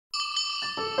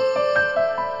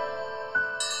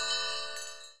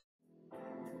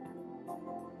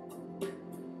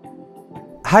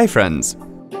Hi friends!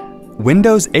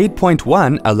 Windows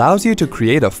 8.1 allows you to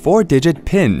create a 4-digit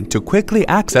PIN to quickly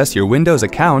access your Windows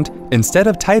account instead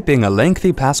of typing a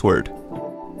lengthy password.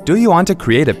 Do you want to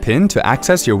create a PIN to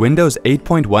access your Windows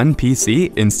 8.1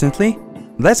 PC instantly?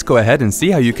 Let's go ahead and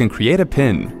see how you can create a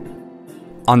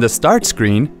PIN. On the Start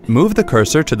screen, move the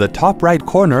cursor to the top right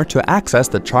corner to access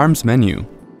the Charms menu.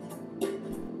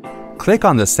 Click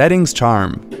on the Settings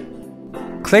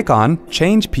charm. Click on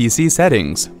Change PC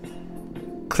Settings.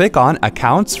 Click on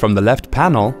Accounts from the left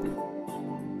panel,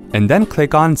 and then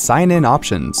click on Sign In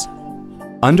Options.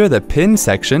 Under the PIN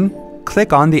section,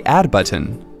 click on the Add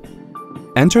button.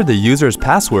 Enter the user's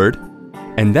password,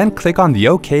 and then click on the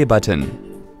OK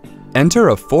button. Enter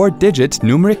a 4-digit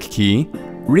numeric key,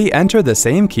 re-enter the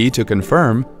same key to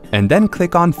confirm, and then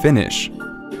click on Finish.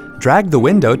 Drag the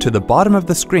window to the bottom of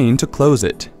the screen to close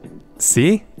it.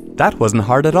 See? That wasn't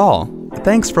hard at all.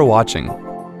 Thanks for watching.